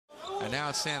And now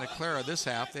it's Santa Clara this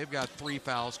half. They've got 3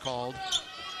 fouls called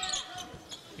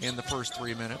in the first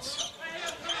 3 minutes.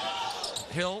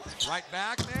 Hill right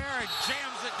back there and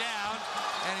jams it down.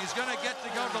 And he's going to get to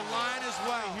go to the line as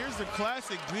well. Here's the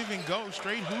classic give and go,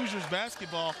 straight Hoosiers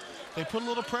basketball. They put a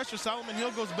little pressure. Solomon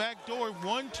Hill goes back door,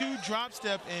 1-2 drop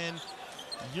step, and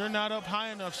you're not up high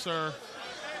enough, sir.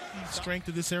 Strength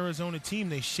of this Arizona team,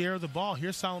 they share the ball.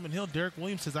 Here's Solomon Hill. Derek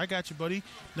Williams says, I got you, buddy.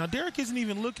 Now, Derek isn't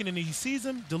even looking, and he sees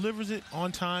him, delivers it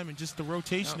on time, and just the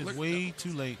rotation is way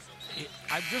too late.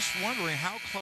 I'm just wondering how close.